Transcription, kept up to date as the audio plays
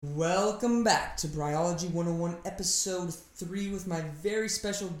Welcome back to Bryology 101, Episode 3 with my very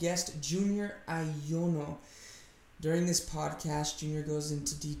special guest, Junior Ayono. During this podcast, Junior goes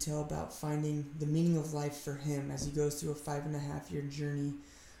into detail about finding the meaning of life for him as he goes through a 5.5-year journey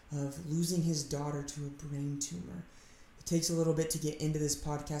of losing his daughter to a brain tumor. It takes a little bit to get into this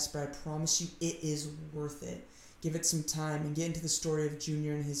podcast, but I promise you it is worth it. Give it some time and get into the story of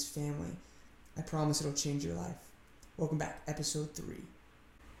Junior and his family. I promise it'll change your life. Welcome back, Episode 3.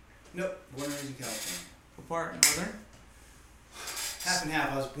 Nope, born and raised in California. What part? Northern? Half and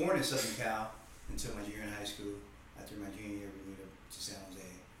half. I was born in Southern Cal until my junior in high school. After my junior year, we moved up to San Jose.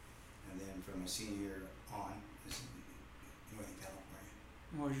 And then from my senior year on, is Northern California.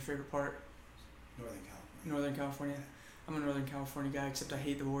 What was your favorite part? Northern California. Northern California? I'm a Northern California guy, except I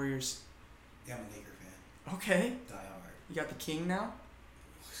hate the Warriors. Yeah, I'm a Laker fan. Okay. Die hard. You got the king now?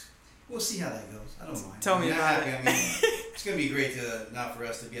 We'll see how that goes. I don't mind. Tell me about it. It's going to be great not for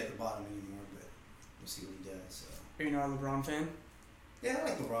us to be at the bottom anymore, but we'll see what he does. So. Are you not a LeBron fan? Yeah, I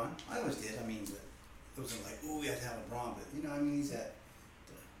like LeBron. I always did. But it wasn't like, we have to have LeBron. But, he's at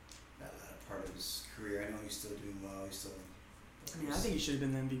that part of his career. I know he's still doing well. I think he should have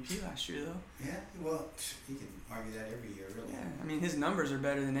been the MVP last year, though. Yeah, well, he can argue that every year, really. Yeah, his numbers are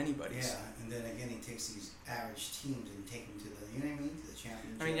better than anybody's. Yeah, and then again, he takes these average teams and take them to the, to the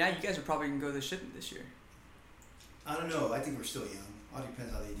championship. You guys are probably going to go to the ship this year. I don't know. I think we're still young. All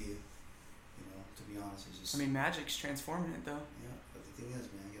depends how they do. To be honest, it's just. Magic's transforming it, though. Yeah, but the thing is,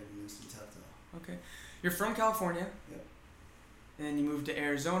 man, you got to be mentally tough, though. Okay. You're from California. Yep. And then you moved to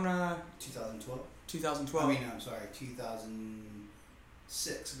Arizona. 2012. 2012. I'm sorry,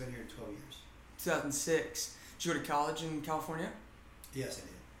 2006. I've been here 12 years. 2006. Did you go to college in California? Yes, I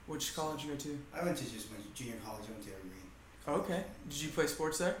did. Which college did you go to? I went to just my junior college. I went to Evergreen. Okay. Did you play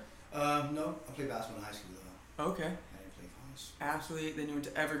sports there? No. I played basketball in high school, though. Okay. I didn't play college. Athlete. Then you went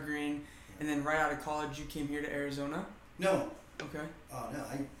to Evergreen. And then right out of college, you came here to Arizona? No. Okay. Oh, no.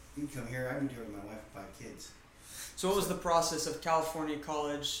 I didn't come here. I moved here with my wife and 5 kids. So what was the process of California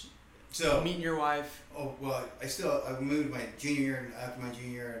college, meeting your wife? Oh, well, I moved my junior year, and after my junior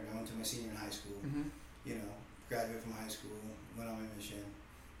year, and I went to my senior in high school. Mm-hmm. Graduated from high school, went on my mission,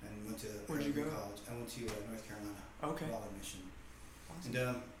 and went to Where'd you go? college. I went to North Carolina. Okay. Waller Mission. Awesome.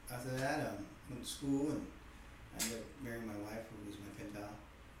 And after that, went to school, and I ended up marrying my wife, who was my pen pal.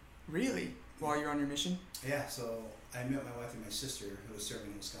 Really? While you're on your mission? Yeah, so I met my wife and my sister, who was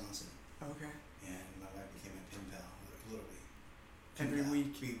serving in Wisconsin. Okay. And my wife became my pen pal, literally. Every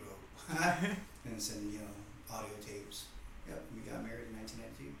week. We wrote. And send, audio tapes. Yep, we got married in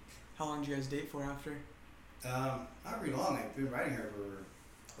 1992. How long did you guys date for after? Not very long. I've been writing her for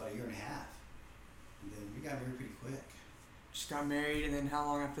about a year and a half. And then we got married pretty quick. Just got married, and then how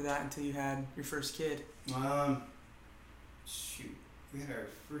long after that until you had your first kid? Shoot. We had our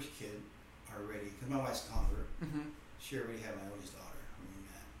first kid already, because my wife's a convert. Mm-hmm. She already had my oldest daughter when we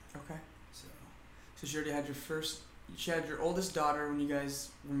met. Okay. So she already had she had your oldest daughter when you guys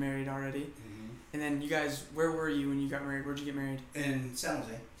were married already. Mm-hmm. And then you guys, where were you when you got married? Where'd you get married? In San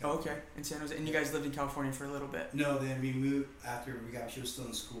Jose. Oh, okay. In San Jose. And you guys lived in California for a little bit? No, then we moved after she was still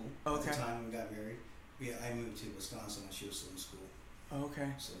in school. Okay. At the time we got married. I moved to Wisconsin when she was still in school. Oh,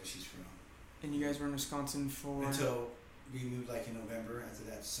 okay. So where she's from. And you guys were in Wisconsin for? Until we moved in November. After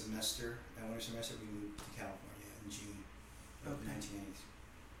that winter semester, we moved to California in June of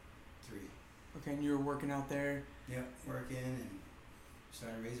 1983. Okay, and you were working out there? Yep, working and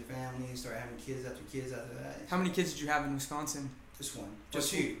started raising a family, started having kids after that. How many kids did you have in Wisconsin? Just one.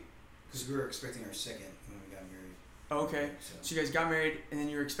 Just two. Because we were expecting our second when we got married. Oh, okay. So you guys got married, and then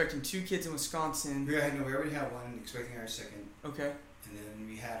you were expecting 2 kids in Wisconsin. We already had one, expecting our second. Okay. And then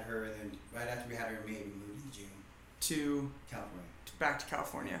we had her, and then right after we had her in May, we moved in June. To? California. Back to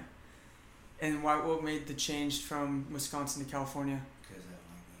California. And what made the change from Wisconsin to California? Because I don't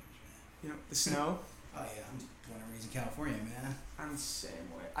like winters, man. The snow? Oh yeah, I'm born and raised in California, man. I'm the same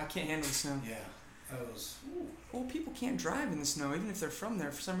way. I can't handle the snow. Yeah. Well, people can't drive in the snow, even if they're from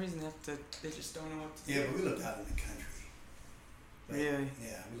there. For some reason, they just don't know what to do. Yeah, but we lived out in the country. Really?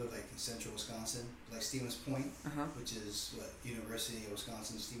 Yeah, we lived in central Wisconsin, like Stevens Point, which is University of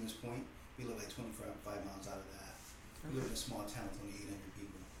Wisconsin, Stevens Point. We lived 25 miles out of that. We lived in a small town with only 800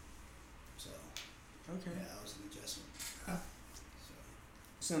 people. So, okay. Yeah, that was an adjustment.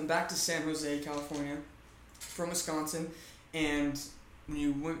 So I'm back to San Jose, California, from Wisconsin, and when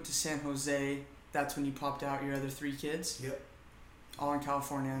you went to San Jose, that's when you popped out your other 3 kids? Yep. All in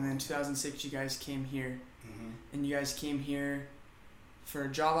California, and then in 2006 you guys came here. Mm-hmm. And you guys came here for a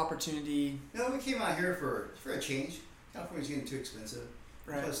job opportunity? No, we came out here for a change. California's getting too expensive.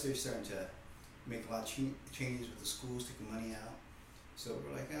 Right. Plus they're starting to make a lot of changes with the schools, taking money out. So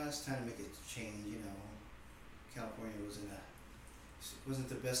we're like, it's time to make a change. California wasn't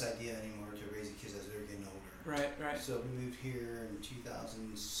the best idea anymore to raise the kids as they're getting older. Right. So we moved here in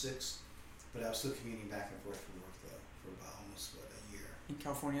 2006, but I was still commuting back and forth for work though for about almost a year. In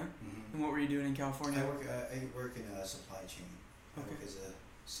California? Mm-hmm. And what were you doing in California? I work in a supply chain. Okay. I work as a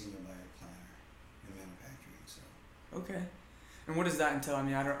senior buyer planner in manufacturing. So. Okay. And what does that entail? I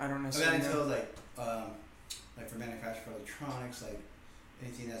mean, I don't necessarily That entails know. like for manufacturing for electronics, like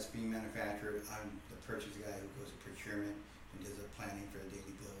anything that's being manufactured, I'm the purchase guy who goes to procurement and does the planning for the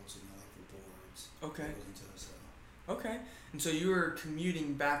daily builds, like for boards. Okay. That goes into it, so. Okay. And so you were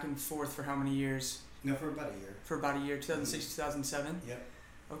commuting back and forth for how many years? No, for about a year. For about a year, 2006, 2007? Yep.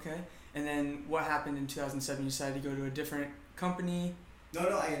 Okay. And then what happened in 2007? You decided to go to a different company? No,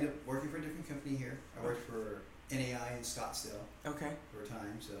 I ended up working for a different company here. I worked for NAI in Scottsdale. Okay. For a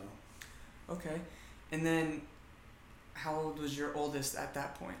time, so. Okay. And then how old was your oldest at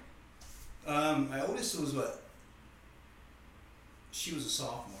that point? My oldest was what? She was a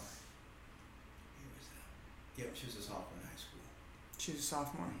sophomore. Yep, she was a sophomore in high school. She was a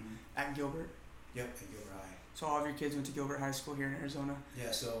sophomore Mm-hmm. at Gilbert? Yep, at Gilbert High. So all of your kids went to Gilbert High School here in Arizona?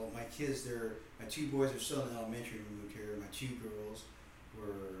 Yeah, so my kids, my two boys are still in elementary when we moved here. My two middle girls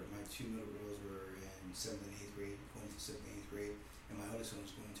were in 7th and 8th grade, going to 7th and 8th grade, and my oldest one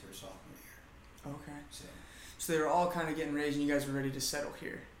was going to her sophomore year. Okay. So they were all kind of getting raised and you guys were ready to settle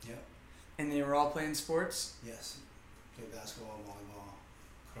here? Yep. And they were all playing sports? Yes. Played basketball, volleyball,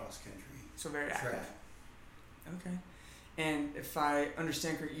 cross country. So very active. Track. Okay. And if I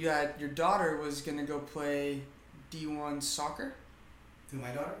understand correctly, your daughter was going to go play D1 soccer? Who,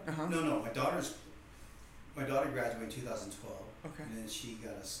 my daughter? Uh-huh. No, my daughter graduated in 2012. Okay. And then she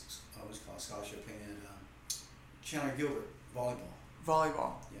got a scholarship playing at Chandler Gilbert volleyball.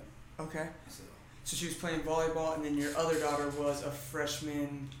 Volleyball? Yeah. Okay. So she was playing volleyball, and then your other daughter was a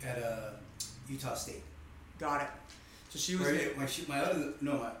freshman at Utah State. Got it. So she was. My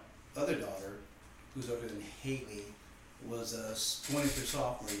other daughter, who's older than Haley, was going into her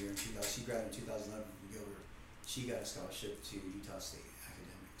sophomore year in 2000. She graduated in 2011 from Gilbert. She got a scholarship to Utah State,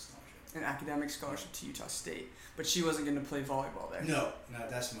 academic scholarship. An academic scholarship to Utah State, but she wasn't going to play volleyball there. No,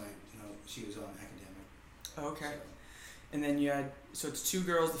 she was on academic. Okay. So. And then so it's two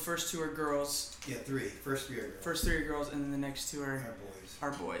girls. The first two are girls. Yeah, three. First three are girls. First three are girls, and then the next two are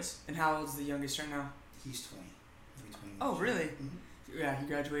boys. Boys. And how old's the youngest right now? He's 20. He'll be 20. Oh, really? Mm-hmm. Yeah, he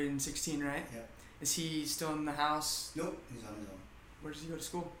graduated in 16, right? Yep. Is he still in the house? Nope, he's on his own. Where does he go to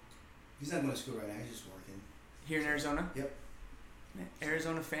school? He's not going to school right now. He's just working. Here in Arizona? Yep.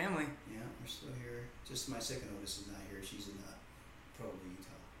 Arizona family. Yeah, we're still here. Just my second oldest is not here. She's in Provo,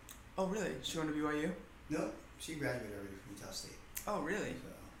 Utah. Oh, really? She going to BYU? No, she graduated already from Utah State. Oh, really?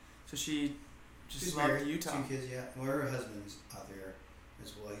 So she just she's loved married, Utah. 2 kids, yeah. Well, her husband's out there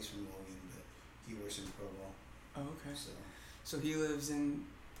as well. He's from Logan, but he works in Provo. Oh, okay. So he lives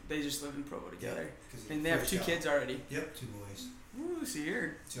they just live in Provo together. Yep, and they have 2 kids already. Yep, 2 boys. Ooh, so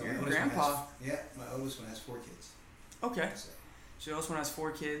you're my grandpa. My oldest one has 4 kids. Okay. So your oldest one has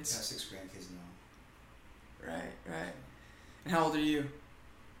 4 kids. got 6 grandkids now. Right. And how old are you?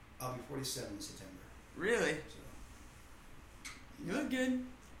 I'll be 47 in September. Really? So You look good.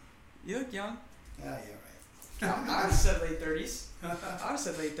 You look young. Yeah, right. I would have said late 30s. I would have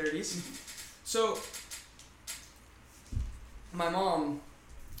said late 30s. So, my mom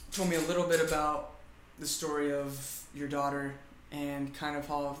told me a little bit about the story of your daughter and kind of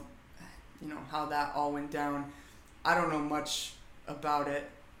how that all went down. I don't know much about it.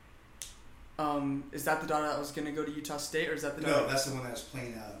 Is that the daughter that was going to go to Utah State, or is that the daughter? No, that's the one that was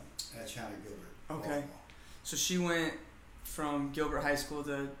playing at Chandler Gilbert. Okay. Volleyball. So she went from Gilbert High School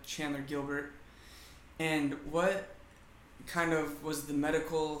to Chandler Gilbert. And what kind of was the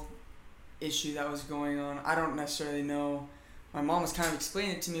medical issue that was going on? I don't necessarily know. My mom was kind of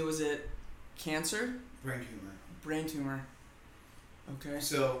explaining it to me. Was it cancer? Brain tumor. Okay.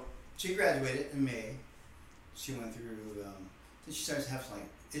 So she graduated in May. She went through, then she started to have some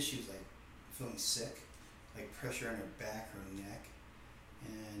issues like feeling sick, like pressure on her back, her neck.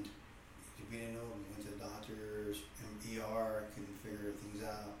 And we didn't know. We went to the doctors, ER, couldn't figure things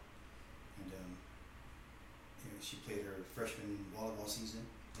out. And she played her freshman volleyball season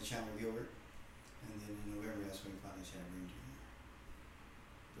at Chandler Gilbert. And then in November, that's when we found out she had a brain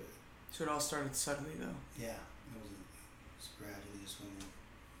tumor. So it all started subtly, though. Yeah, it was gradually just when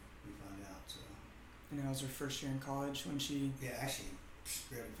we found out. So. And that was her first year in college when she. Yeah, actually,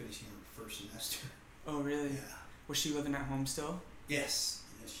 graduated finishing her first semester. Oh, really? Yeah. Was she living at home still? Yes,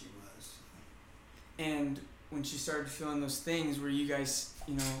 she was. And when she started feeling those things, were you guys,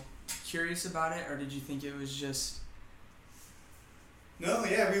 curious about it, or did you think it was just No,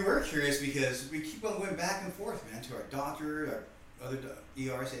 yeah, we were curious because we keep on going back and forth, man, to our doctor, our other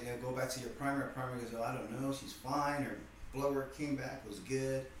ER said, yeah, go back to your primary. Our primary goes, oh, I don't know, she's fine. Her blood work came back, was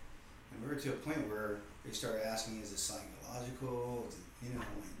good. And we were to a point where they started asking, is it psychological? Is it, you know,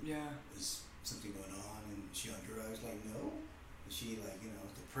 like, is something going on? And is she on drugs? Like, no. Is she, like, you know,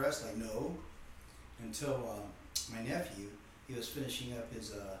 depressed? Like, no. Until my nephew, he was finishing up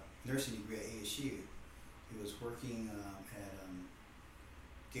his nursing degree at ASU. He was working at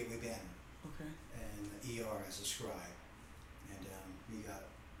Gateway Banner and ER as a scribe. And we got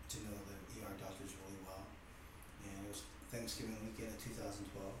to know the ER doctors really well. And it was Thanksgiving weekend of 2012.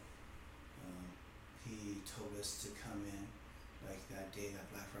 He told us to come in, like that day, that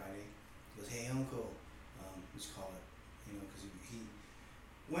Black Friday. He goes, hey, uncle, let's call it, you know, because he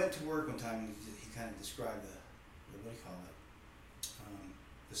went to work one time and he kind of described the what do you call it,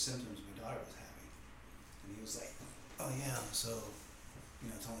 the symptoms my daughter was having. And he was like, oh yeah, so, you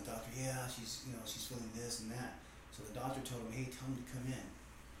know, telling the doctor, yeah, she's feeling this and that. So the doctor told him, hey, tell him to come in,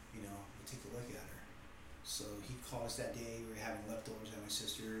 you know, we'll take a look at her. So he called us that day, we were having leftovers at my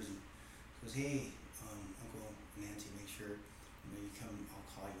sister's, and he goes, hey, Uncle Nancy, make sure, you know, you come, I'll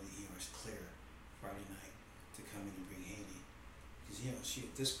call you when the ER is clear Friday night to come in and bring Haley. Because, you know, she,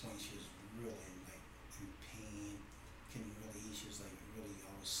 at this point, she was really, like, in pain, couldn't really eat, she was, like, really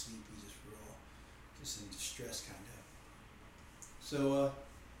always sleepy, just in distress, kind of. So,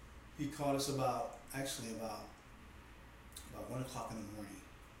 he called us about 1 o'clock in the morning,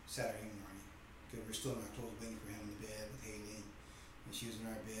 Saturday morning. Because we're still in our clothes waiting for him in the bed with Haley. And she was in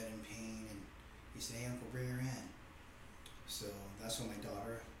our bed in pain. And he said, hey, Uncle, bring her in. So that's when my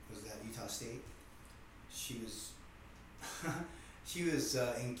daughter was at Utah State. She was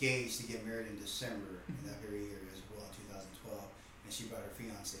engaged to get married in December in that very year as well, 2012. And she brought her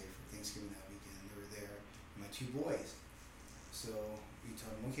fiance for Thanksgiving that weekend. They were there, and my 2 boys. So we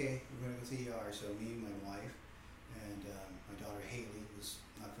told them, okay, we're going to go to the ER. So me, my wife, and my daughter Haley was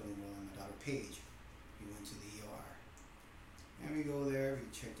not feeling well, and my daughter Paige, we went to the ER. And we go there, we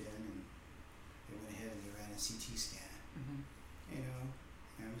checked in, and they went ahead and they ran a CT scan. You know,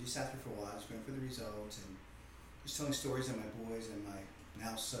 and we just sat there for a while, just waiting for the results, and just telling stories of my boys and my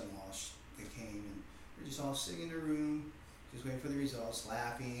now son-in-law. They came, and we're just all sitting in the room, just waiting for the results,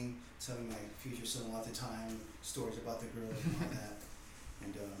 laughing, telling my future son-in-law at the time stories about the girl and all that.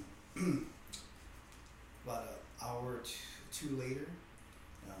 And about an hour or two later,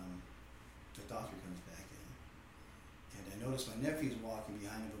 the doctor comes back in. And I noticed my nephew's walking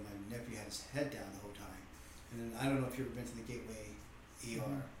behind him, but my nephew had his head down the whole time. And then, I don't know if you've ever been to the Gateway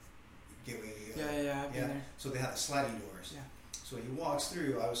ER. Gateway ER. Yeah, I've been there. So they have the sliding doors. Yeah. So he walks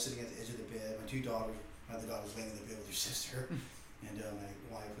through. I was sitting at the edge of the bed. My 2 daughters, my other daughter was laying in the bed with her sister. And my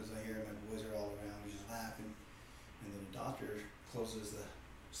wife was here, and my boys are all around. We're just laughing. And then the doctor closes the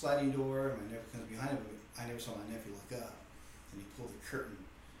sliding door. My nephew comes behind him. I never saw my nephew look up. And he pulled the curtain.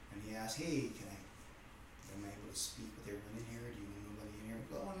 And he asked, hey, am I able to speak with everyone in here? Do you know nobody in here?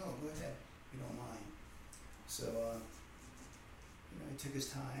 Oh, no, go ahead. You don't mind. So, you know, he took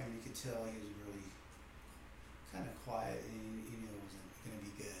his time. You could tell he was really kind of quiet, and he knew it wasn't going to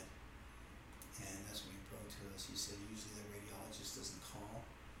be good. And that's when he broke to us. He said usually the radiologist doesn't call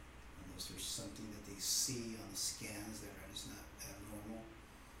unless there's something that they see on the scans that are just not abnormal.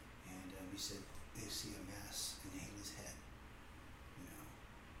 And he said they see a mass in Haley's head. You know,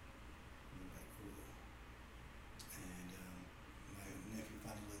 and we're like, ooh. And my nephew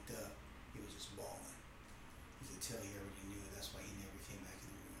finally looked up. He was just bawling. You could tell he already knew. That's why he never came back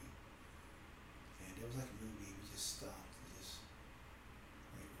in the room. And it was like a movie. We just stopped. We just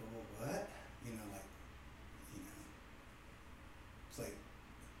like, oh, what? You know, like, you know, it's like,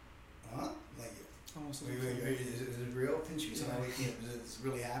 huh? Like, Almost wait, is it real? Pinch me. Somebody waking up. Is it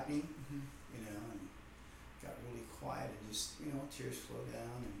really happening? You know, and got really quiet and just, you know, tears flowed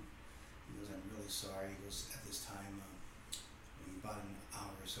down. And he goes, I'm really sorry. He goes, at this time, about an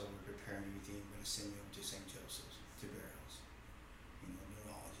hour or so, we're preparing everything. We're going to send you over to St. Joseph's, to Barrows, you know,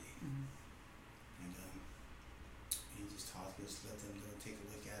 neurology. And he just talked to us, let them take a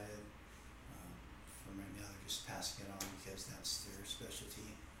look at it. From right now, they're just passing it on because that's their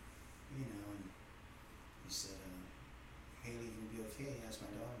specialty, you know. And he said, Haley, you'll be okay. He asked my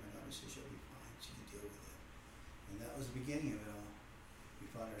daughter. My daughter said she'll be fine. She can deal with it. And that was the beginning of it all. We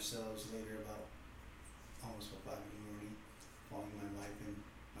found ourselves later about almost 5 in the morning, following my wife and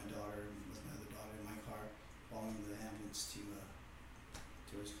my daughter with my other daughter in my car, following the ambulance to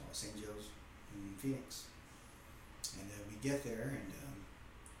what's called St. Joe's in Phoenix. And we get there, and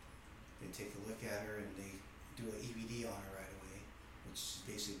they take a look at her, and they do an EVD on her right away, which is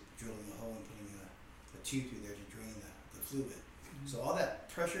basically drilling a hole and putting a tube through there to drain the fluid. So all that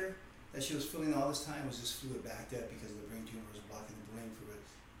pressure that she was feeling all this time was just fluid backed up because the brain tumor was blocking the brain fluid.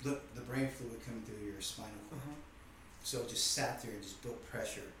 The brain fluid coming through your spinal cord. So it just sat there and just built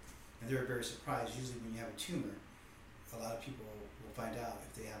pressure. And they were very surprised. Usually when you have a tumor, a lot of people will find out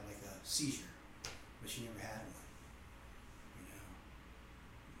if they have like a seizure, but she never had one. You know,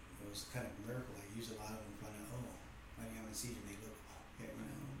 it was kind of a miracle. I used a lot of them find out, oh, why do you have a seizure? They look, yeah, you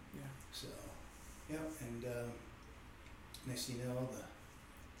know. Yeah. So, yeah, and next thing you know,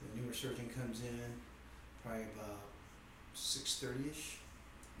 the neurosurgeon comes in probably about 6:30ish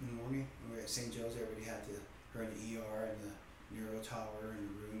in the morning. We were at St. Joe's. Everybody had her in the ER and the neuro tower in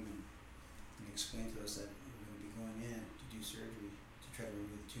the room, and explained to us that we're going to be going in to do surgery to try to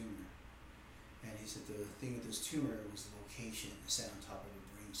remove the tumor. And he said the thing with this tumor was the location. It sat on top of her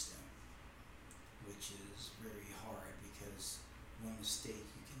brainstem, which is very hard because one mistake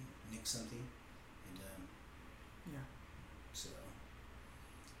you can nick something, and Yeah. so,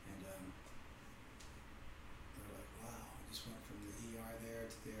 and we're like, wow, we just went from the ER there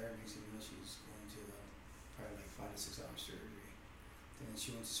to there. Next thing you know, she's going to probably like 5 to 6 hour surgery. Then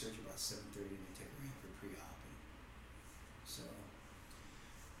she went to surgery about 7:30, and they took her in for pre-op. And so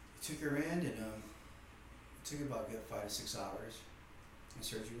they took her in, and it took about a good 5 to 6 hours. And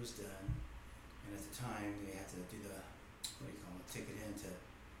surgery was done. And at the time, they had to do the take it in to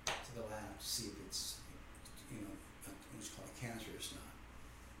the lab to see if it's what's called a cancerous knot.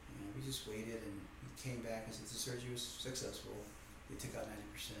 And we just waited, and we came back and said the surgery was successful. They took out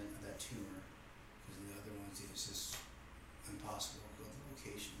 90% of that tumor because the other ones, it's just impossible to go to the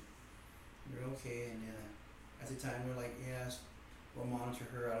location. We're okay, and at the time we're like, yes, we'll monitor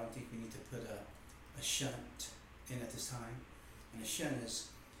her. I don't think we need to put a shunt in at this time. And a shunt is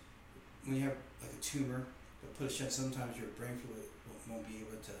when you have like a tumor, they'll put a shunt. Sometimes your brain fluid won't be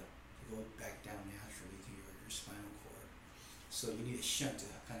able to go back down naturally to your spinal cord. So you need a shunt to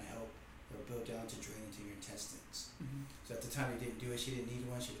kind of help or build down to drain into your intestines. So at the time they didn't do it, she didn't need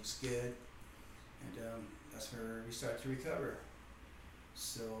one. She looks good, and that's where we started to recover.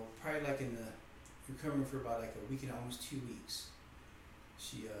 So probably like in the recovering for about like a week and almost 2 weeks,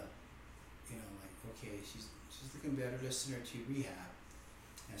 she like, okay, she's looking better. Let's send her to rehab.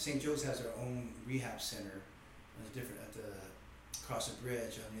 And St. Joe's has their own rehab center. It's different at the across the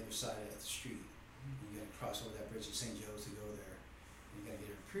bridge on the other side of the street. You got to cross over that bridge at St. Joe's to go there. And you got to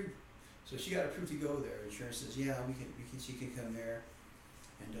get her approved. So she got approved to go there. Insurance says, yeah, she can come there.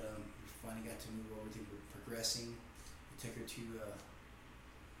 And we finally got to move over. Things were progressing. We took her to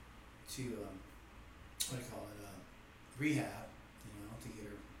rehab, to get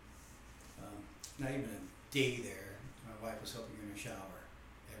her, not even a day there. My wife was helping her in her shower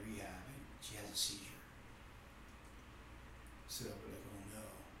at rehab, and she has a seizure. So we're like, oh no.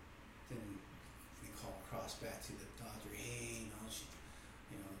 Then we call across back to the doctor, hey, the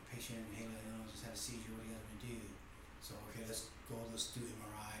patient, hey, just had a seizure, what are you guys gonna do? So, okay, let's do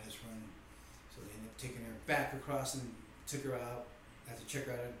MRI, let's run. So they ended up taking her back across and took her out, had to check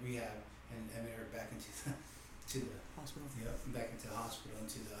her out at rehab, and admitted her back into the hospital. Yep, back into the hospital,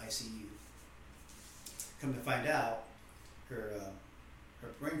 into the ICU. Come to find out, her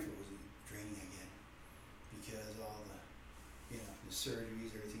brain fluid wasn't draining again because all the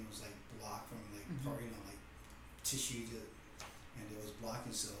surgeries, everything was like blocked from like like tissue and it was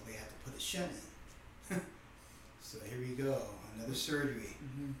blocking, so they had to put a shunt in. So here we go, another surgery.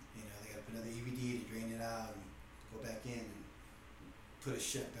 They got to put another EVD to drain it out and go back in and put a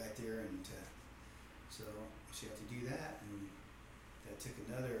shunt back there, and so she had to do that, and that took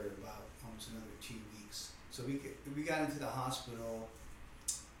almost another 2 weeks. So we got into the hospital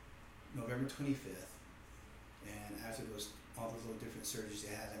November 25th, and after all those little different surgeries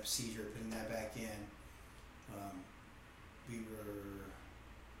they had, that procedure, putting that back in, we were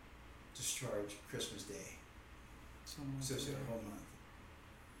discharged Christmas Day. So she had a whole month,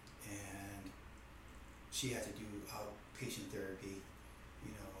 and she had to do outpatient therapy,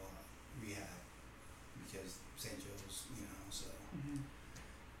 rehab, because St. Joe's, so.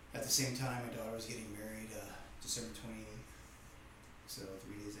 At the same time, my daughter was getting married December 28th, so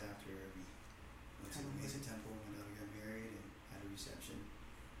 3 days after we went to the Mesa Temple, my daughter got married and had a reception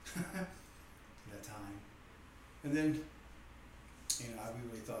at that time. And then, we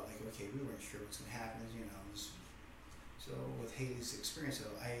really thought like, okay, we weren't sure what's going to happen, so with Haley's experience,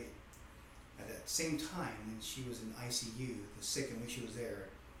 at that same time, when she was in ICU, the second week she was there,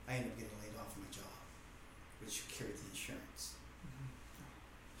 I ended up getting laid off from my job, which carried the insurance.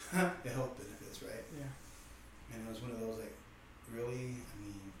 The health benefits, right? Yeah. And it was one of those like, really? I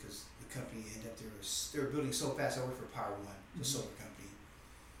mean, because the company ended up, they were building so fast. I worked for Power One, the solar company,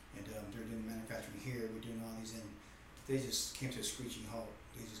 and they're doing manufacturing here. We're doing all these in they just came to a screeching halt.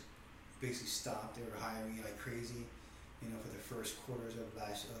 They just basically stopped. They were hiring me like crazy, for the first quarters of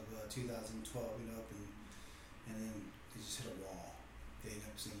 2012, and then they just hit a wall. They ended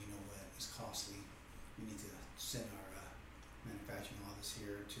up saying, you know what, it's costly. We need to send our manufacturing office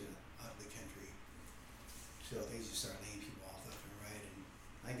here to out of the country. So they just started laying people off left and right, and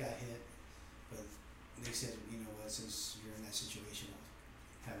I got hit, but they said, you know what, since you're in that situation,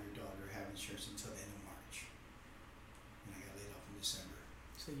 have your daughter have insurance until the end of March. And I got laid off in December.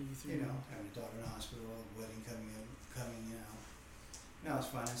 So you threw having a daughter in the hospital, a wedding coming. No, it's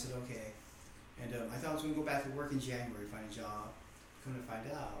fine. I said, okay. And I thought I was going to go back to work in January, find a job. Come to find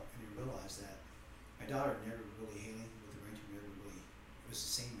out, and I realized that my daughter never really, Haley, with the Ranger, never really was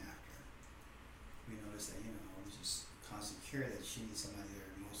the same after. We noticed that, it was just constant care that she needs somebody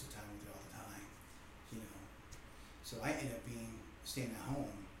there most of the time with her all the time, So I ended up staying at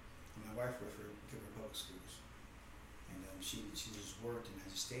home, and my wife worked for Gilbert Public Schools. And she just worked, and I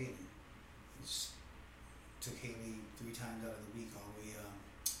just stayed, and just took Haley 3 times out of the week all the way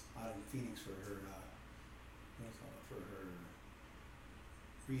out in Phoenix for her, for her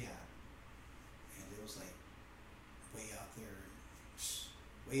rehab. And it was like way out there,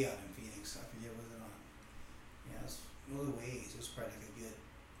 way out in Phoenix. I forget what it was on. Yeah, it was one of the ways. It was probably like a good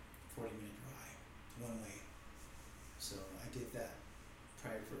 40-minute drive, one way. So I did that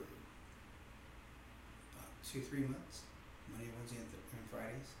probably for about 2-3 months, Monday, Wednesday, and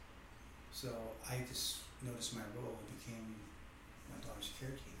Fridays. So I just noticed my role became my daughter's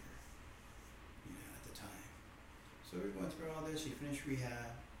caretaker, at the time. So we went through all this. She finished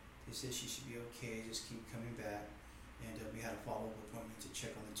rehab. They said she should be okay. Just keep coming back. And we had a follow-up appointment to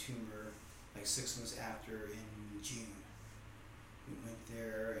check on the tumor, like 6 months after in June. We went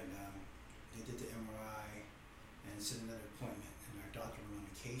there and they did the MRI and set another appointment. And our doctor went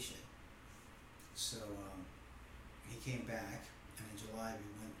on vacation. So he came back, and in July we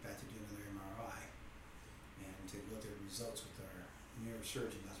went back to do another MRI and to go through the results with our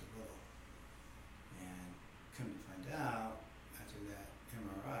neurosurgeon, Dr. Little. And come to find out, after that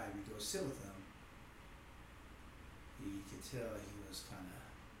MRI, we go sit with him. You could tell he was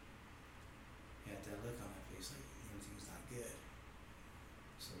he had that look on his face like everything's not good.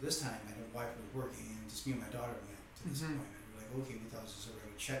 So this time, my wife was working, and just me and my daughter went to this appointment. We were like, okay, we thought it was just a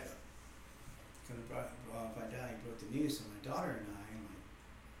regular checkup. Come to find out, he broke the news to my daughter and I. I'm like,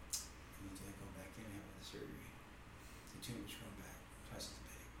 I need to go back in and have the surgery. The tumor's grown back twice as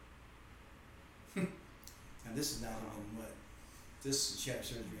big. And this is not even she had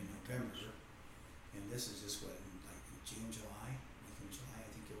surgery in November, and this is just in June, July, I think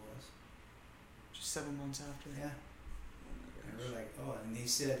it was. Just 7 months after. Yeah. Oh, and we're like, and they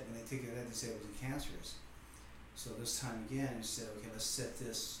said, when they took it out, they said it was cancerous. So this time again, they said, okay, let's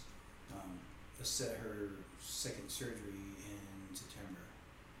set her second surgery in September.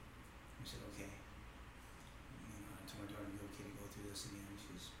 We said, okay. I told my daughter, "You okay to go through this again?" She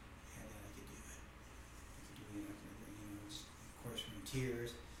goes, "Yeah, Dad, I could do it. Of course, we're in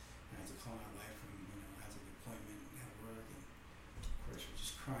tears. And I had to call my wife from, after the appointment at work, and of course we're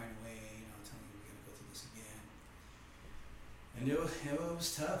just crying away, telling me we're gonna go through this again. And it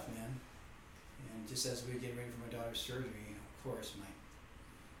was tough, man. And just as we were getting ready for my daughter's surgery, of course, my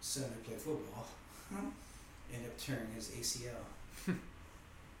son who played football ended up tearing his ACL. At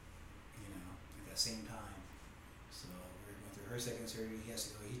that same time. So we went through her second surgery. He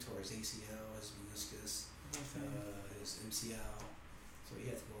tore his ACL, his meniscus, his MCL. So he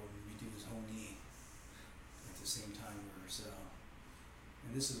had to go and redo his whole knee at the same time or so.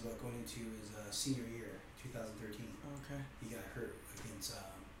 And this is going into his senior year, 2013. Okay. He got hurt against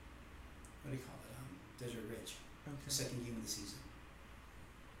Desert Ridge. Okay. The second game of the season.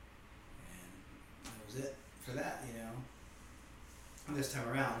 And that was it for that, And this time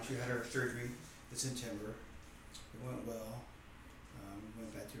around, she had her surgery in September. It went well. We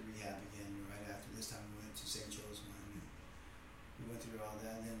went back to rehab again right after. This time we went to St. Joe's one. We went through all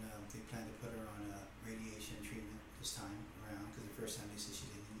that, and then they planned to put her on radiation treatment this time around, because the first time they said she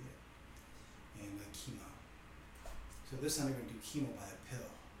didn't need it, and chemo. So this time they're going to do chemo by a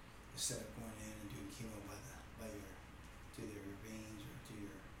pill instead of going in and doing chemo through your veins or through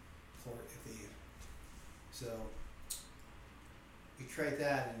your port if they. So we tried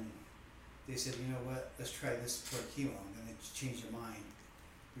that, and they said, you know what, let's try this for chemo, and then they changed their mind.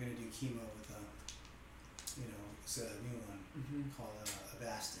 We're going to do chemo with it's a new one called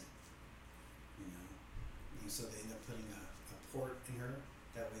Avastin. And so they end up putting a port in her.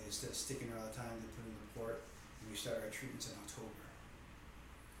 That way, instead of sticking her all the time, they put in the port. And we started our treatments in October.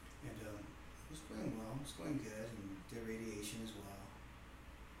 And it was going well. It was going good, and did radiation as well.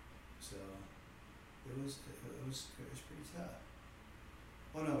 So it was pretty tough.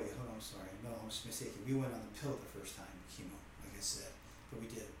 Oh no, wait, hold on, I'm sorry. No, I was mistaken. We went on the pill the first time, chemo, like I said. But we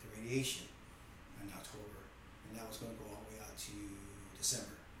did the radiation in October, and that was going to go all the way out to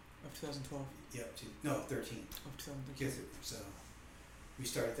December. Of 2012. Yep, 13. Of 2013. Yes, so we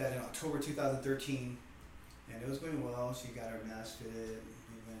started that in October 2013, and it was going well. She got her mask fitted.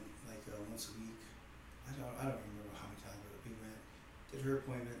 We went like once a week. I don't remember how many times, but we went, did her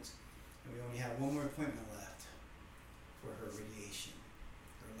appointments, and we only had one more appointment left for her radiation.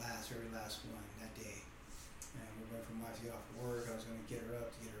 Very last one that day. And we went from my to get off of work. I was going to get her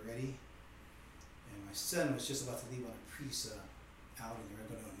up to get her ready. And my son was just about to leave on a priest outing. They were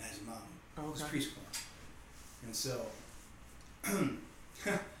going to Magic Mountain. Oh, okay. It was preschool. And so,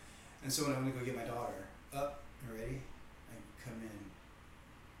 when I went to go get my daughter up and ready, I come in.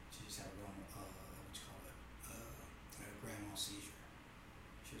 She just had a grand mal seizure.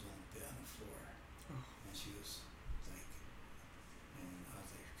 She was on the bed on the floor. Oh. And she was like, and I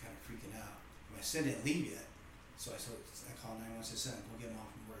was like kind of freaking out. My son didn't leave yet, so I called 911. Said, "Son, go get mom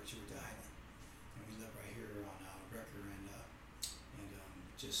from work. She went to Highland, and we live right here on Brecker and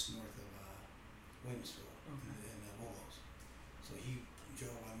just north of Williamsville in Willows." So he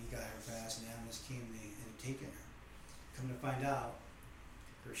drove. He got her fast, and the ambulance came. And they ended up taking her. Come to find out,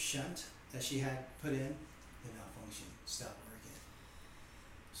 her shunt that she had put in did not function. Stopped working.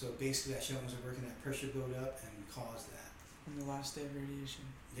 So basically, that shunt wasn't working. That pressure built up and caused that. On the last day of radiation.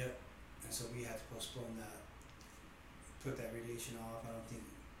 Yep. And so we had to postpone that, put that radiation off. I don't think,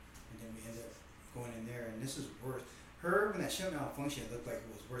 and then we ended up going in there, and this is worse. Her, when that shunt malfunctioned, it looked like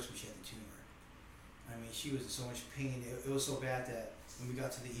it was worse when she had the tumor. I mean, she was in so much pain. It was so bad that when we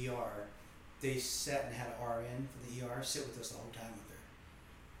got to the ER, they sat and had an RN for the ER sit with us the whole time with her.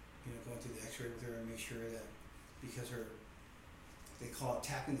 Going through the X-ray with her and make sure that, because they call it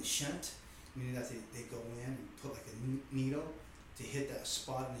tapping the shunt, meaning that they go in and put like a needle to hit that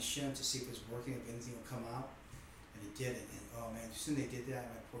spot in the shunt to see if it's working, if anything will come out, and it didn't. And oh man, as soon as they did that,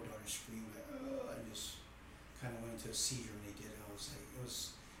 my poor daughter screamed like, oh, and just kind of went into a seizure when they did it. I was like, it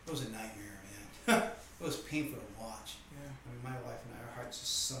was a nightmare, man. It was painful to watch. Yeah. I mean, my wife and I, our hearts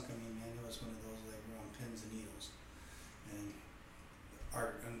just sunk. I mean, man, it was one of those like we're on pins and needles. And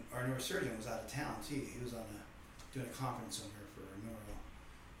our neurosurgeon was out of town too. He was doing a conference somewhere for neuro,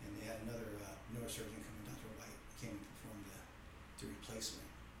 and they had another neurosurgeon coming, Dr. White, came and performed the replacement.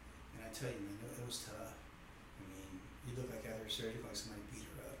 And I tell you, man, it was tough. I mean, you look like after surgery, like somebody beat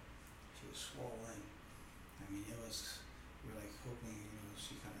her up. She was swollen. I mean, we were like hoping,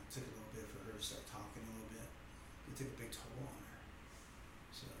 she kind of took a little bit for her to start talking a little bit. It took a big toll on her.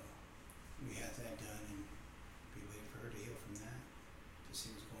 So we had that done, and we waited for her to heal from that, to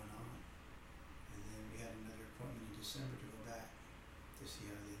see what's going on. And then we had another appointment in December to go back to see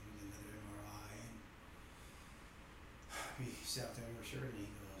how they did another MRI. And we sat there and we were sure, and he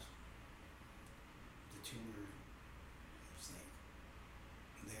goes, the tumor is like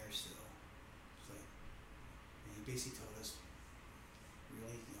there still. It's like, and he basically told us,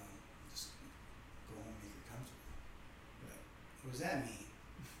 really, just go home and make her comfortable. But what does that mean?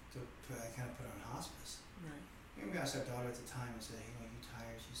 I kind of put her on hospice. Right. And we asked our daughter at the time and said, hey, are you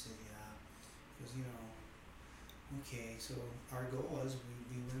tired? She said, yeah. Because, okay, so our goal was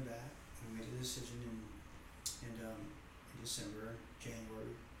we went back and we made a decision in December,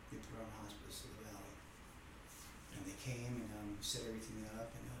 January, we put her on hospice in the Valley. And they came and set everything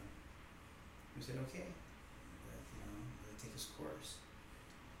up, and we said, okay, let take its course.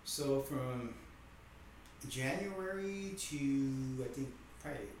 So from January to, I think,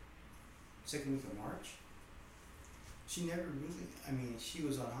 probably second week of March, she never really, she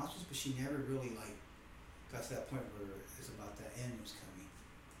was on hospice, but she never really got to that point where it's about that end was coming.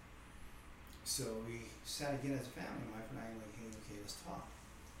 So we sat again as a family, my wife and I, hey, okay, let's talk.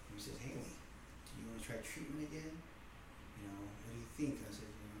 And we said, Haley, do you want to try treatment again? What do you think? I said,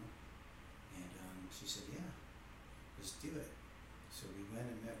 and she said, yeah, let's do it. So we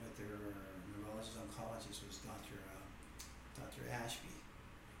went and met with their neurologist oncologist, was Dr. Ashby.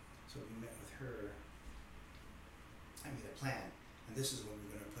 So we met with her. I made a plan, and this is when we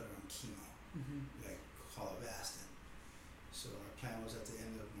were going to put her on chemo, like Avastin. So our plan was at the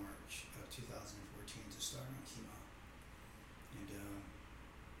end of March of 2014 to start on chemo. And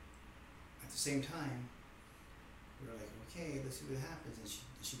at the same time, we were like, okay, let's see what happens. And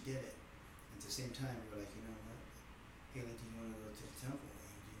she did it. At the same time, we were like, you know what, Haley, do you want to go to the temple? Do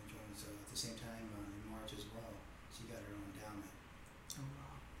you want to join? So at the same time, in March as well, she got her own endowment. Oh,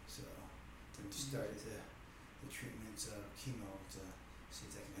 wow. So then we started the treatments of chemo to see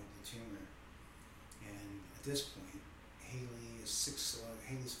if that can help the tumor. And at this point, Haley is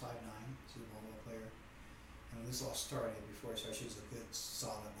Haley's 5'9". She's a volleyball player. And when this all started, before I started, she was a good,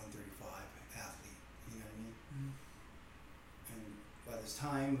 solid 135 athlete. You know what I mean? Mm-hmm. And by this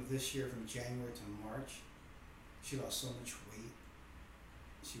time of this year, from January to March, she lost so much weight.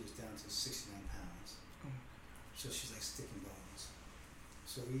 She was down to 69 pounds. Oh. So she's like sticking bones.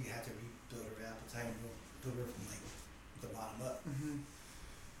 So we had to rebuild her appetite and build her from like the bottom up. Mm-hmm.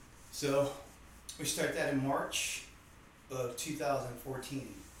 So we started that in March of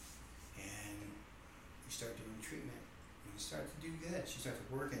 2014, and we started doing treatment. And it started to do good. She started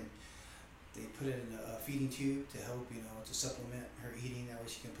working. They put it in a feeding tube to help, to supplement her eating. That way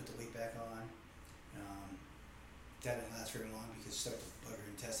she can put the weight back on. That didn't last very long because it started to bug her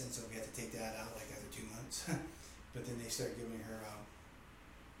intestines, so we had to take that out like after 2 months. But then they started giving her,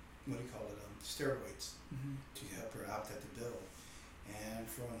 steroids Mm-hmm. to help her out at the build. And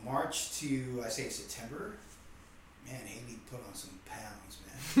from March to, I say September, man, Haley put on some pounds,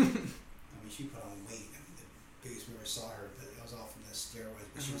 man. I mean, she put on weight. I mean, the biggest we ever saw her, but it was all from the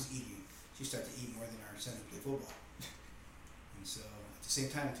steroids, but she was eating. She started to eat more than our son who played football. And so, at the same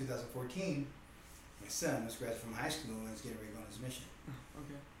time in 2014, my son was graduating from high school and was getting ready to go on his mission.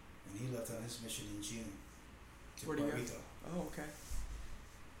 Okay. And he left on his mission in June to Where'd he Puerto go? Rico. Oh, okay.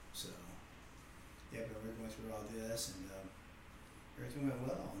 So, yeah, but we're going through all this, and everything went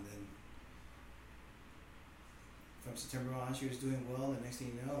well. And then from September on, she was doing well. The next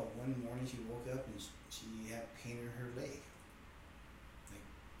thing you know, one morning she woke up and she had pain in her leg, like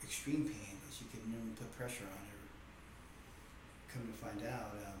extreme pain that she couldn't even put pressure on her. Come to find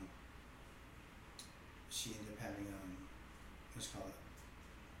out, she ended up having what do you call it?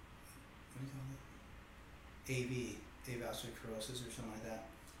 AV, avascular necrosis or something like that,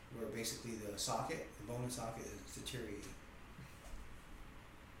 where basically the bone and socket is deteriorating.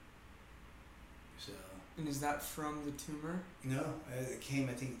 So. And is that from the tumor? No, it came.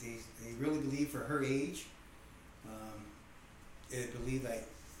 I think they really believe for her age, it believed like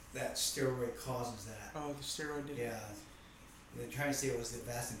that steroid causes that. Oh, the steroid did. Yeah, they're trying to say it was the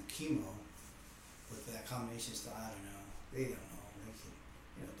Avastin chemo, with that combination stuff. I don't know. They don't know. They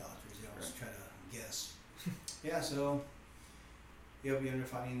can, doctors they always try to guess. Yeah, so yeah, we ended up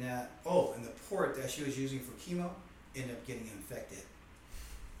finding that. Oh, and the port that she was using for chemo ended up getting infected.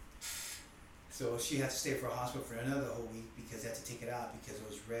 So she had to stay for a hospital for another whole week because they had to take it out because it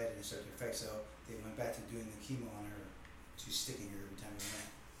was red and it started to infect. So they went back to doing the chemo on her. She was sticking her every time we went.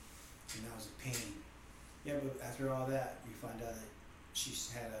 And that was a pain. Yeah, but after all that, we found out that she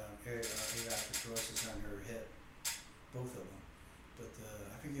had avascular necrosis on her hip. Both of them. But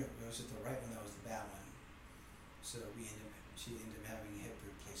I forget, was it the right one that was the bad one? So she ended up having hip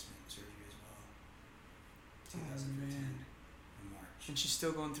replacement surgery as well. 2015 in March. And she's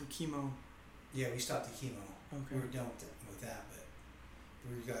still going through chemo. Yeah, we stopped the chemo. Okay. We were done with that, but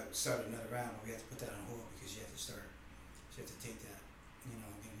we got started another round, but we had to put that on hold because she had to take that,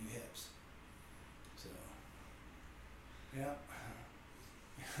 get new hips. So, yeah.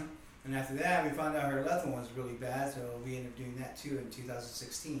 And after that, we found out her left one was really bad, so we ended up doing that too in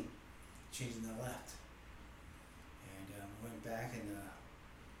 2016, changing the left. And went back, and the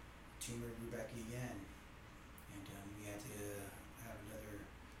tumor grew back again, and we had to have another.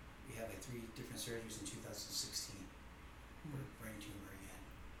 We had like 3 different surgeries in 2016 for brain tumor again.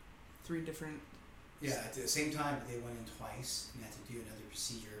 3 different. Yeah, at the same time, but they went in twice and had to do another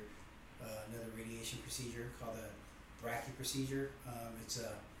procedure, another radiation procedure called the Brachy procedure.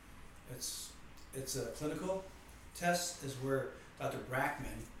 It's a clinical test. Is where Dr.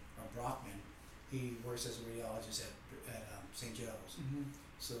 Brockman, he works as a radiologist at St. Joe's. Mm-hmm.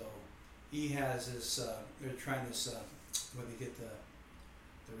 So he has this. They're trying this where they get the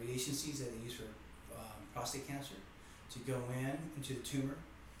radiation seeds that they use for prostate cancer to go into the tumor,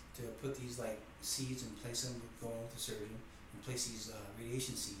 to put these like seeds and place them, go on with the surgeon and place these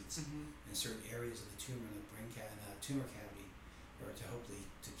radiation seeds in certain areas of the tumor, in the brain tumor cavity, or to hopefully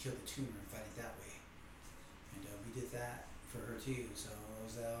to kill the tumor and fight it that way. And we did that for her too. So it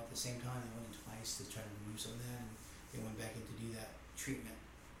was at the same time. They went in twice to try to remove some of that, and they went back in to do that treatment.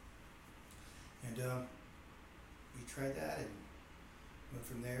 And we tried that and went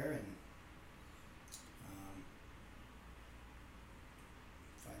from there and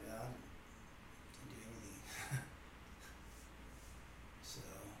find out, didn't do anything. So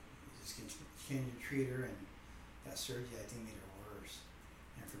we just continued to treat her, and that surgery I think made her worse.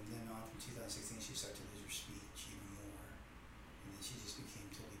 And from then on, from 2016, she started to lose her speech even more, and then she just became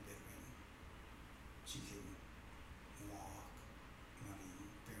totally bedridden. She couldn't walk,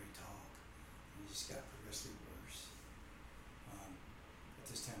 barely talk, and it just got progressively worse. At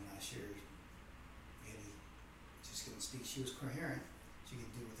this time last year, Haley just couldn't speak. She was coherent. She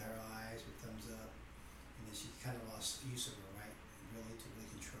could do it with her eyes, her thumbs up, and then she kind of lost use of her right, really, to really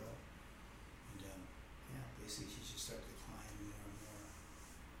control. And yeah, basically she just started to decline more and more.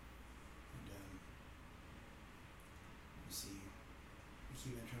 And you see, we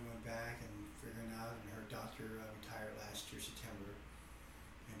keep going back and figuring out, and her doctor retired last year, September.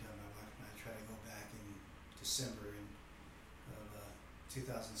 And my wife and I tried to go back in December of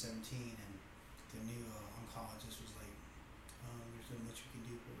 2017, and the new oncologist was like, there's not much we can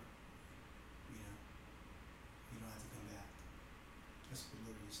do for her. You know, you don't have to come back. That's what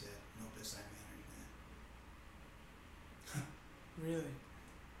Liberty said. No bedside management. Really?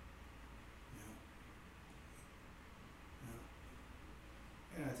 No. No.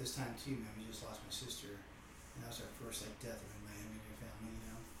 You know, at this time too, man, we just lost my sister, and that was our first like death in my immediate family. You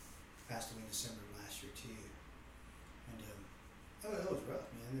know, passed away in December of last year too, and it was rough,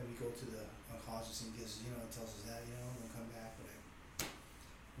 man. Then we go to the oncologist and gives, it tells us that, we'll come back, but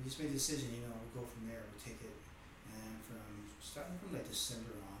we just made the decision, we'll go from there, we'll take it, and starting from like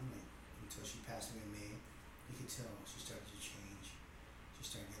December on, like until she passed away in May, you could tell she started to change. She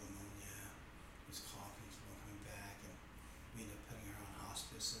started getting pneumonia, was coughing, she wasn't coming back, and we ended up putting her on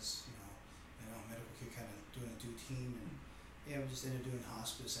hospice, and medical care kind of doing a due team, and yeah, we just ended up doing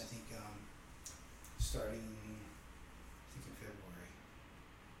hospice, I think, starting, in February.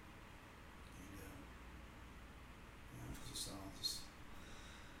 And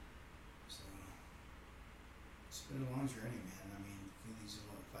it's been a long journey, man. I mean, these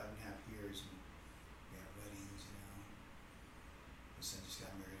are 5.5 years, and we have weddings, My son just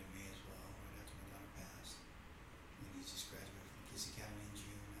got married in May as well, right after my daughter passed. And he just graduated from Kids Academy in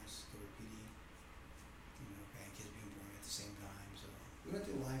June. I just go to PD. Grandkids being born at the same time. So we went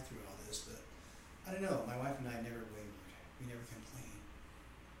through life through all this, but I don't know. My wife and I never wavered. We never complained.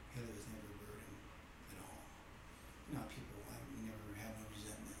 Haley was never a burden at all. We never had no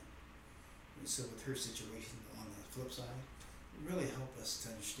resentment. And so with her situation on the flip side, it really helped us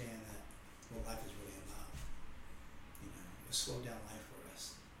to understand that what life is really about. A slow down life for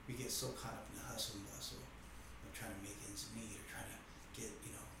us. We get so caught up in the hustle and bustle of trying to make ends meet or trying to get,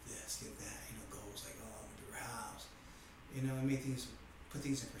 this, get that, goals like, I want to do a house. It put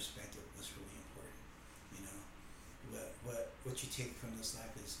things in perspective was really important. What you take from this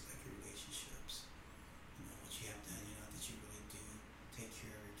life is like your relationships. What you have done, that you really do take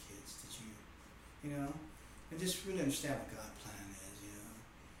care of your kids, that you and just really understand what God's plan is,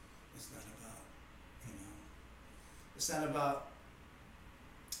 It's not about, it's not about,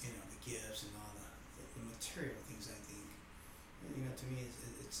 the gifts and all the material things, I think. To me,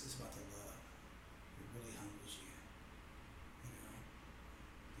 it's about the love. It really humbles you.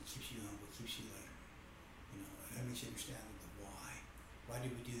 It keeps you humble, it keeps you like, it makes you understand the why. Why do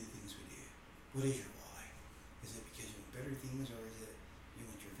we do the things we do? What is your why? Is it because you want better things, or is it you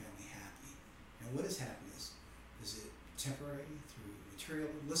want your family happy? And what is happiness? Is it temporary through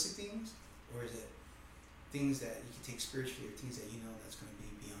materialistic things, or is it things that you can take spiritually, or things that that's going to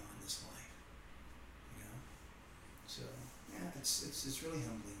be beyond this life? So yeah, it's really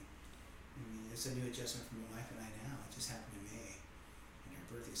humbling. I mean, it's a new adjustment for my wife and I now. It just happened in May, and her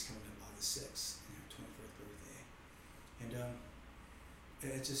birthday is coming up August 6th, and her 24th birthday. And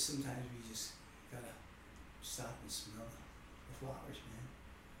it just sometimes we just gotta stop and smell the flowers, man.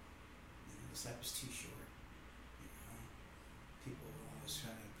 This life is too short. People are always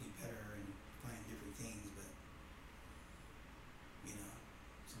trying to be better and find different things, but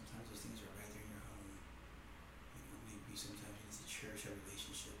sometimes those things are right there in your home. Maybe sometimes you need to cherish a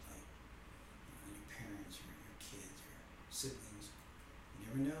relationship like your parents or your kids or siblings.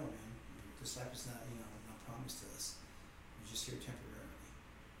 You never know, man. This life is not not promised to us. We're just here temporarily.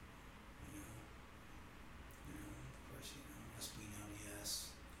 Of course, us being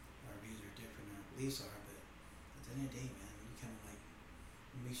LDS, our views are different, our beliefs are, but at the end of the day, man, you kind of like,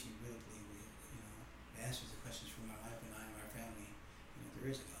 it makes you really believe it answers the questions for my wife and I and our family. There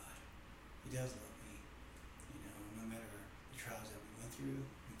is a God. He does love me. No matter the trials that we went through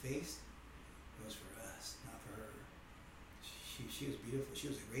and faced, it was for us, not for her. She was beautiful. She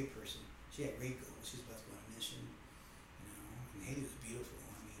was a great person. She had great goals. She was about to go on a mission. And Haiti was beautiful.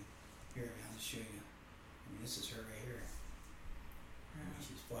 I mean, here, I'll just show you. This is her right here.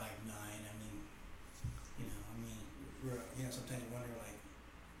 She's 5'9". We're, sometimes you wonder, like,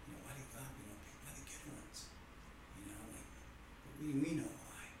 why did God, pick by the good ones? We know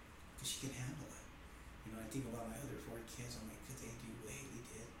why. Because she can handle it. I think about my other 4 kids. I'm like, could they do what Haley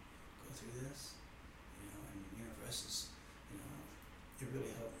did? Go through this? And for us, it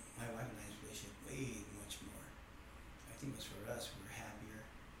really helped my wife and I's relationship way much more. I think it was for us. We were happier.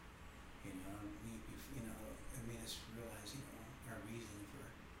 It may us realize, our reason for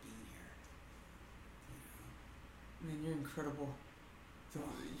being here. Man, you're incredible.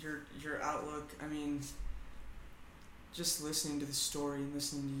 Your outlook, I mean, just listening to the story and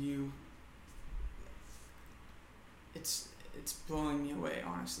listening to you, it's blowing me away,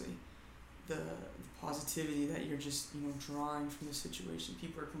 honestly. The positivity that you're just, drawing from the situation.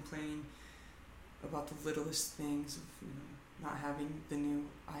 People are complaining about the littlest things of, not having the new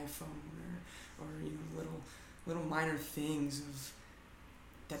iPhone or little minor things of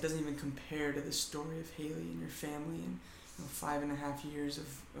that doesn't even compare to the story of Haley and your family and 5.5 years of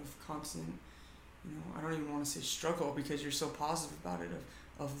constant, I don't even want to say struggle because you're so positive about it,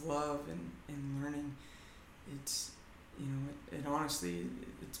 of love and learning. It's, it honestly,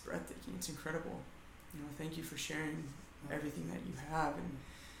 it's breathtaking. It's incredible. Thank you for sharing everything that you have. And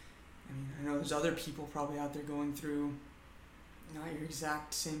I mean, I know there's other people probably out there going through not your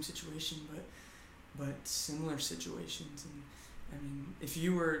exact same situation, but similar situations. And I mean, if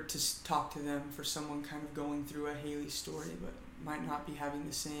you were to talk to them, for someone kind of going through a Haley story but might not be having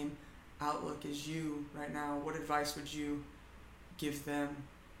the same outlook as you right now, what advice would you give them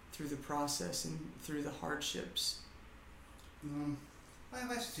through the process and through the hardships? My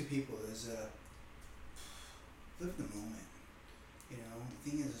advice to people is live in the moment. The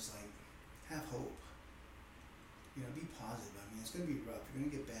thing is like, have hope. Be positive. I mean, it's going to be rough. You're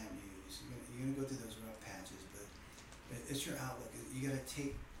going to get bad news. You're going to go through those rough patches, but it's your outlook. You got to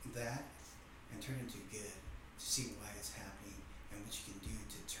take that and turn it into good to see why it's happening and what you can do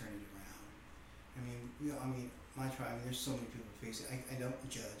to turn it around. My tribe, there's so many people facing it. I don't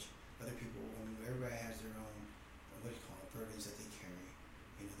judge other people. Everybody has their own, burdens that they carry,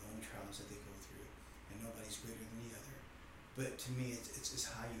 their own trials that they go through, and nobody's greater than the other. But to me, it's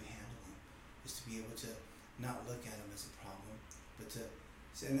how you handle them, is to be able to not look at them as a problem, but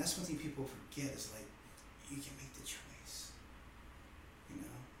and that's one thing people forget is like, you can make the choice.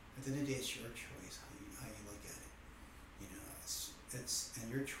 At the end of the day, it's your choice how you look at it. It's and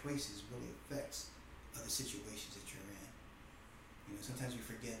your choices really affects other situations that you're in. Sometimes you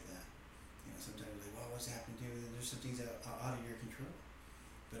forget that. Sometimes you're like, well, what's happening to you? There's some things that are out of your control.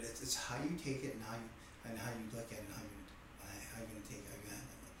 But it's how you take it and how you look at it and how you're gonna take it. Are you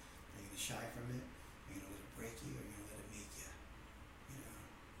gonna shy from it? Are you gonna let it break you? Or are you gonna let it make you?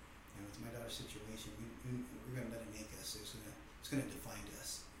 And with my daughter's situation, we're gonna let it make us. It's gonna define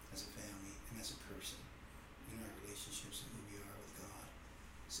us as a family and as a person in our relationships and who we are with God.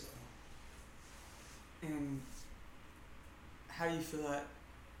 So. And how do you feel that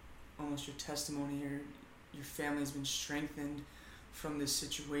almost your testimony or your family has been strengthened from this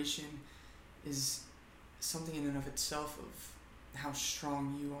situation is something in and of itself of how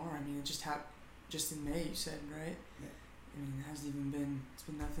strong you are? I mean, it just in May, you said, right? Yeah. I mean, it's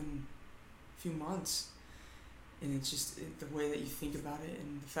been nothing, a few months. And it's just the way that you think about it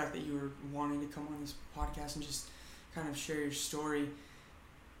and the fact that you were wanting to come on this podcast and just kind of share your story,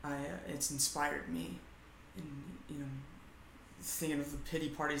 it's inspired me. And, thinking of the pity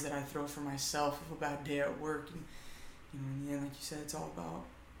parties that I throw for myself of a bad day at work. And, in the end, like you said, it's all about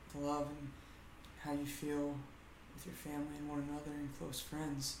the love and how you feel with your family and one another and close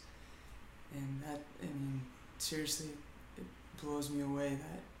friends. And that, seriously, it blows me away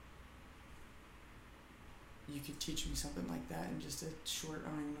that you could teach me something like that in just a short, I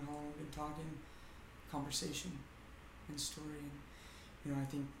don't even know how long we've been talking, conversation and story. And, I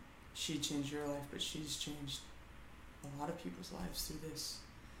think she changed your life, but she's changed a lot of people's lives through this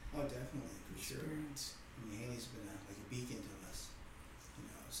Definitely, for experience. Sure. Haley's been like a beacon to us.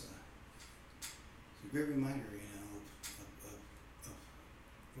 It's a great reminder, of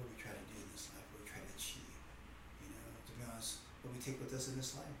what we try to do in this life, what we try to achieve. To be honest, what we take with us in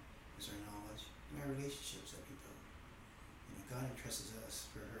this life is our knowledge and our relationships that we build. God entrusts us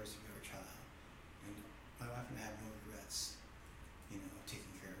for her to be our child, and my wife and I have no regrets,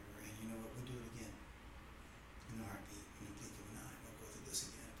 taking care of her. And you know what? We'll do it again. In a heartbeat, in a blink of an eye, we'll go through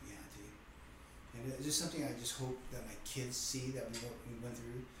this again if we had to. And it's just something I just hope that my kids see that we went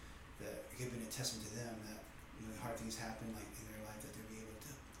through, that it could have been a testament to them that when hard things happen like in their life, that they'll be able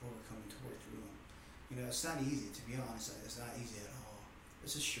to overcome and to work through them. It's not easy, to be honest. It's not easy at all.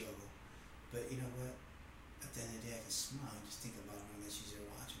 It's a struggle. But you know what? At the end of the day, I can smile and just think about knowing that she's there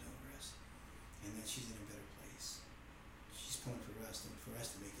watching over us, and that she's in a better place. She's pulling for us and for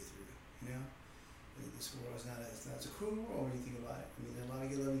us to make it through. This world is it's a cruel world when you think about it. There's a lot of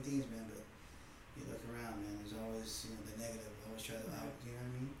good loving things, man, but you look around, man, there's always, the negative, always try to out, you know what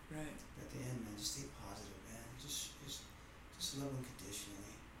I mean? Right. At the end, man, just stay positive, man. Just love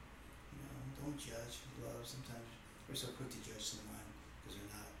unconditionally. Don't judge, love. Sometimes we're so quick to judge someone because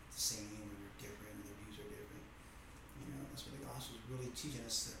they're not the same or they're different or their views are different. That's what the gospel is really teaching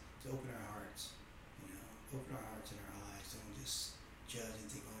us to open our hearts. Open our hearts and our eyes. Don't just judge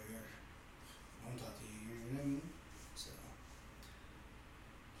and think, oh, I won't talk to you. You know what I mean? So.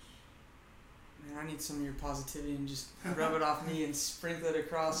 Man, I need some of your positivity and just rub it off me and sprinkle it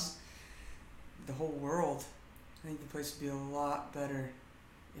across the whole world. I think the place would be a lot better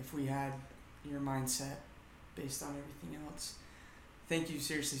if we had your mindset based on everything else. Thank you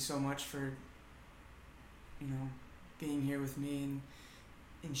seriously so much for, being here with me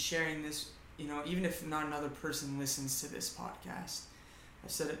and sharing this, even if not another person listens to this podcast.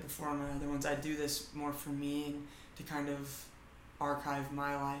 I've said it before on my other ones, I do this more for me and to kind of archive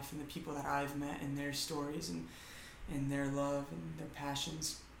my life and the people that I've met and their stories and their love and their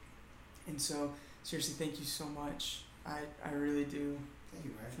passions. And so, seriously, thank you so much. I really do. Thank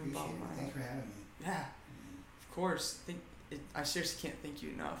you, Brian. Appreciate it. Thanks for having me. Yeah, of course. I seriously can't thank you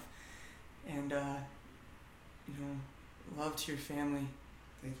enough. And, love to your family.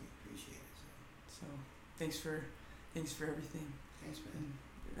 Thank you. Appreciate it. So thanks for everything. Thanks, man.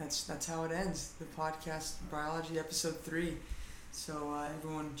 And that's how it ends. The podcast, Briology, episode 3. So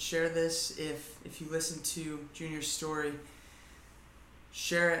everyone, share this. If you listen to Junior's story,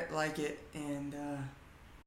 share it, like it, and